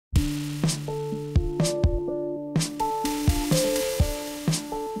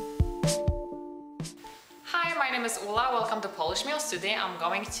Polish meals. Today I'm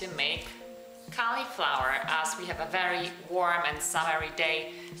going to make cauliflower as we have a very warm and summery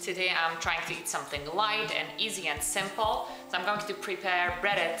day. Today I'm trying to eat something light and easy and simple. So I'm going to prepare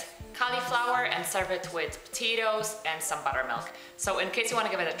breaded cauliflower and serve it with potatoes and some buttermilk. So in case you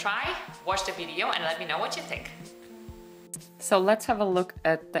want to give it a try, watch the video and let me know what you think. So let's have a look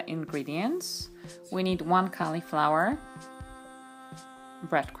at the ingredients. We need 1 cauliflower,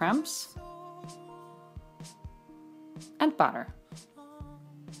 breadcrumbs, and butter.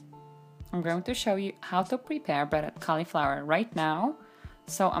 I'm going to show you how to prepare breaded cauliflower right now.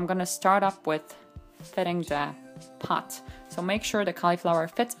 So I'm going to start up with fitting the pot. So make sure the cauliflower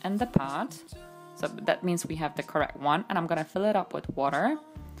fits in the pot. So that means we have the correct one. And I'm going to fill it up with water,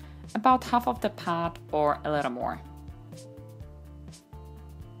 about half of the pot or a little more.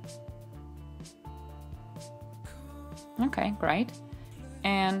 Okay, great.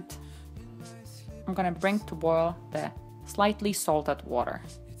 And I'm going to bring to boil the slightly salted water.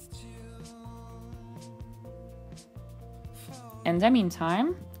 In the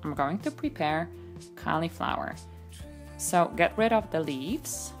meantime, I'm going to prepare cauliflower. So get rid of the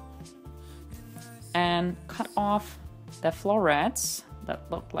leaves and cut off the florets that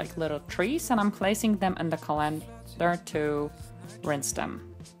look like little trees, and I'm placing them in the colander to rinse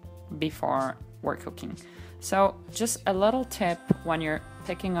them before we're cooking. So just a little tip: when you're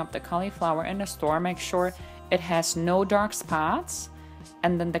picking up the cauliflower in the store, make sure it has no dark spots,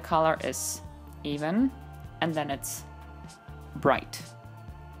 and then the color is even, and then it's bright.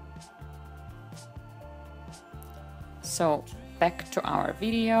 So back to our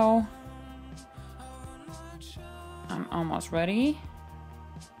video. I'm almost ready.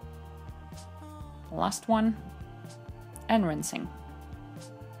 Last one, and rinsing.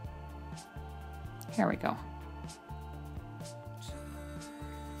 Here we go.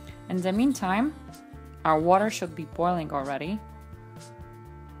 In the meantime, our water should be boiling already,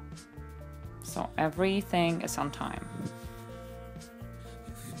 so everything is on time.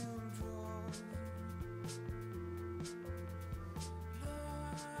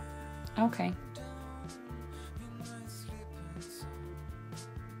 Okay.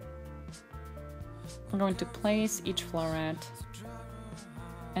 I'm going to place each floret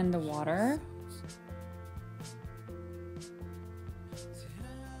in the water.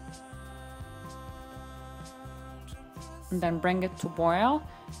 And then bring it to boil.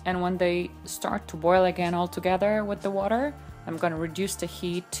 And when they start to boil again all together with the water, I'm going to reduce the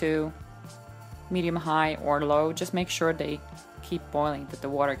heat to medium high or low. Just make sure they keep boiling, that the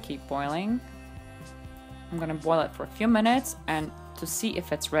water keep boiling. I'm going to boil it for a few minutes, and to see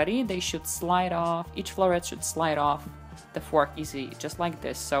if it's ready, they should slide off, each floret should slide off the fork easy, just like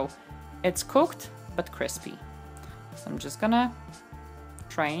this. So it's cooked but crispy. So I'm just gonna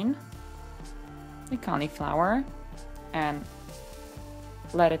drain the cauliflower and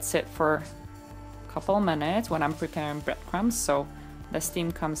let it sit for a couple minutes when I'm preparing breadcrumbs so the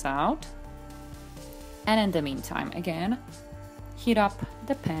steam comes out. And in the meantime, again, heat up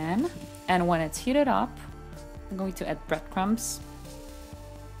the pan, and when it's heated up, I'm going to add breadcrumbs,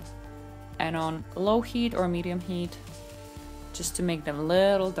 and on low heat or medium heat, just to make them a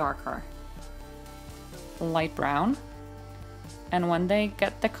little darker, light brown. And when they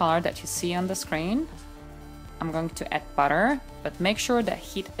get the color that you see on the screen, I'm going to add butter, but make sure the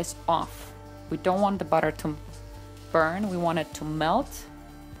heat is off. We don't want the butter to burn, we want it to melt,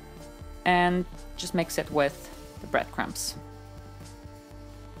 and just mix it with the breadcrumbs.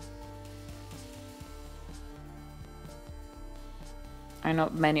 I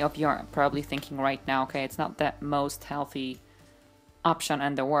know many of you are probably thinking right now, okay, it's not the most healthy option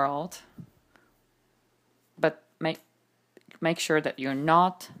in the world, but make sure that you're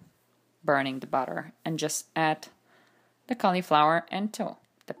not burning the butter, and just add the cauliflower into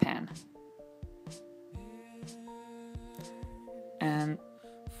the pan. And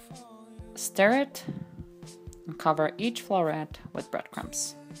stir it and cover each floret with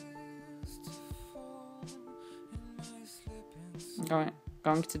breadcrumbs. I'm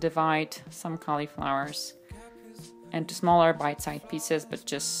going to divide some cauliflowers into smaller bite-sized pieces, but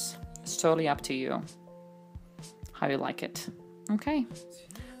just it's totally up to you how you like it. Okay,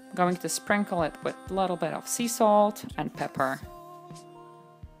 I'm going to sprinkle it with a little bit of sea salt and pepper.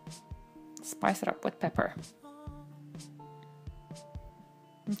 Spice it up with pepper.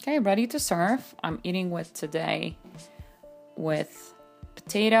 Okay, ready to serve. I'm eating with today with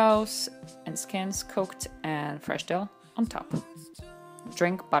potatoes and skins cooked and fresh dill on top.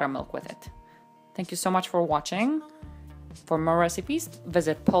 Drink buttermilk with it. Thank you so much for watching. For more recipes,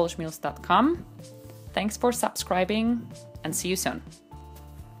 visit polishmeals.com. Thanks for subscribing, and see you soon.